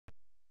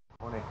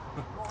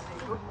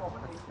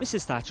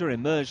Mrs. Thatcher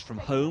emerged from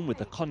home with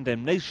the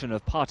condemnation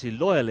of party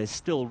loyalists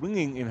still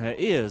ringing in her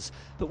ears,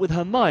 but with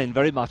her mind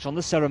very much on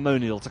the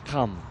ceremonial to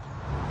come.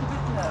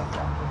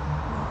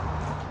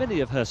 Many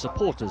of her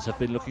supporters have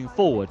been looking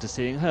forward to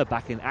seeing her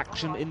back in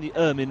action in the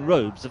ermine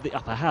robes of the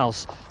upper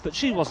house, but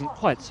she wasn't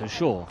quite so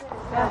sure.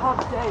 A hot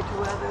day to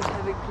wear those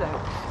heavy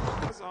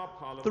cloaks.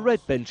 The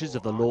red benches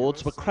of the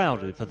Lords were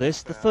crowded for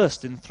this, the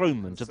first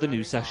enthronement of the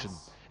new session.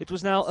 It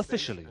was now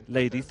officially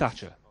Lady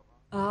Thatcher.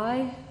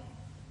 I,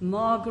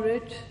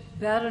 Margaret,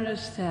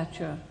 Baroness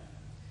Thatcher,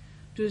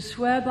 do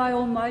swear by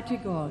Almighty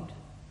God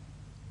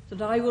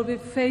that I will be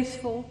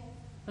faithful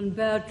and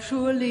bear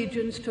true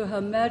allegiance to Her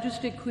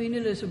Majesty Queen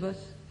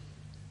Elizabeth,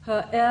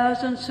 her heirs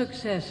and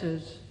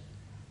successors,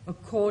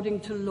 according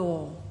to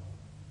law.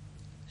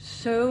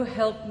 So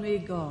help me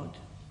God.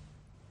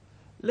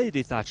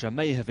 Lady Thatcher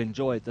may have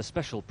enjoyed the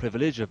special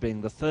privilege of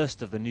being the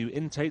first of the new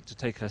intake to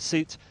take her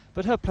seat,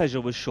 but her pleasure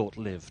was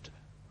short-lived.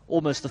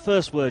 Almost the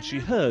first word she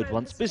heard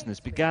once business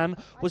began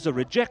was a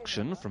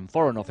rejection from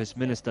Foreign Office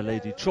Minister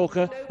Lady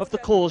Chalker of the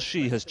cause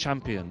she has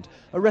championed,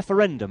 a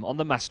referendum on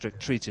the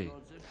Maastricht Treaty.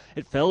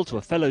 It fell to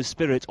a fellow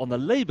spirit on the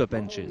Labour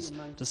benches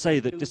to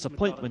say that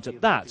disappointment at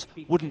that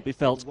wouldn't be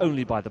felt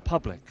only by the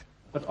public.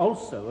 But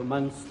also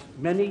amongst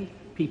many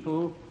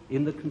people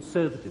in the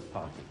Conservative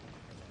Party,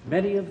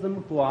 many of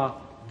them who are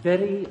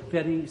very,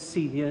 very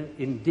senior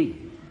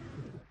indeed.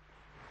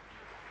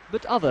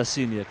 But other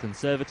senior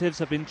Conservatives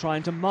have been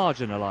trying to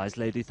marginalise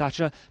Lady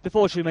Thatcher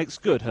before she makes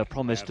good her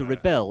promise to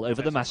rebel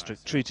over the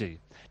Maastricht Treaty.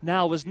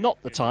 Now was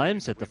not the time,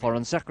 said the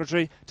Foreign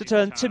Secretary, to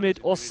turn timid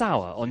or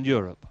sour on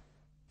Europe.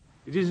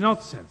 It is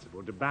not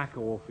sensible to back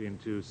off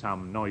into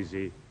some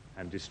noisy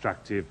and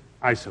destructive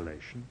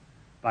isolation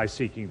by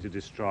seeking to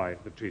destroy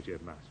the Treaty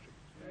of Maastricht.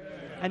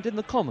 And in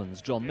the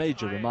Commons, John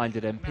Major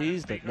reminded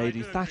MPs that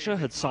Lady Thatcher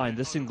had signed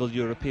the Single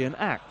European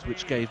Act,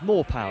 which gave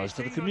more powers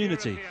to the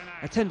community,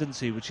 a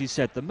tendency which he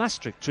said the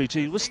Maastricht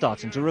Treaty was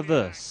starting to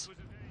reverse.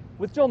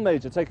 With John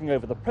Major taking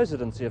over the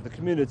presidency of the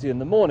community in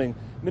the morning,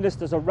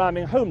 ministers are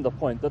ramming home the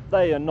point that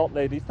they and not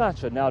Lady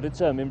Thatcher now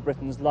determine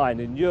Britain's line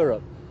in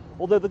Europe.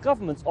 Although the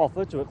government's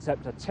offer to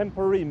accept a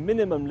temporary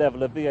minimum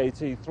level of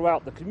VAT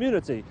throughout the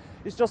community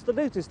is just the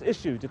latest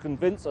issue to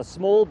convince a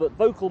small but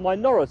vocal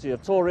minority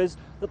of Tories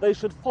that they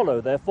should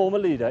follow their former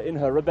leader in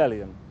her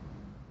rebellion.